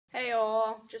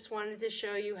just wanted to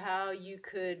show you how you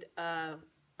could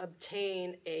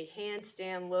obtain a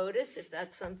handstand lotus if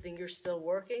that's something you're still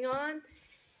working on.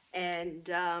 And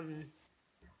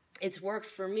it's worked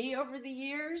for me over the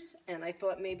years, and I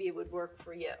thought maybe it would work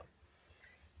for you.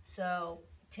 So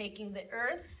taking the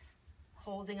earth,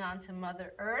 holding on to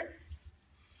Mother Earth,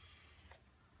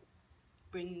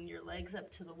 bringing your legs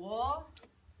up to the wall,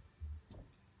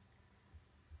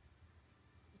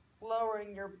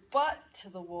 lowering your butt to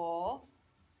the wall,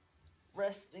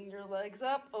 resting your legs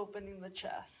up, opening the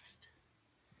chest,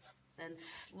 then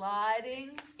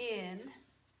sliding in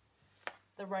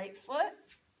the right foot,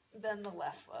 then the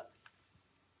left foot.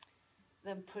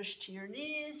 Then push to your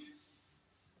knees,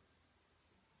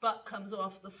 butt comes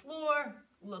off the floor,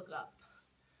 look up.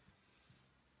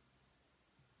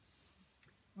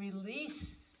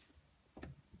 Release,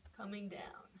 coming down.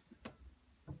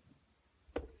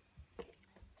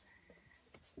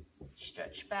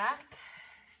 Stretch back.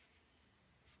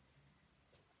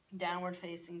 Downward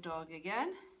facing dog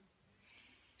again.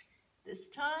 This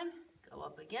time, go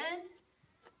up again.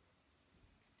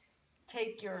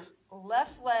 Take your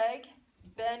left leg,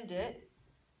 bend it.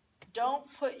 Don't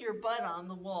put your butt on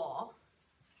the wall.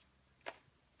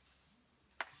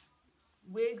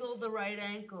 Wiggle the right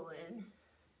ankle in.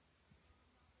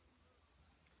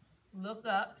 Look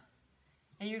up,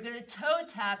 and you're going to toe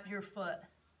tap your foot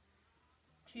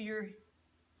to your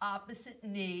opposite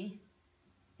knee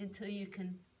until you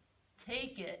can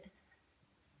take it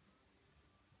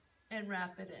and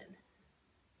wrap it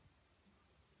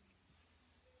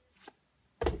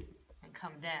in. And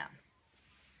come down.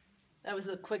 That was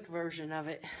a quick version of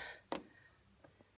it.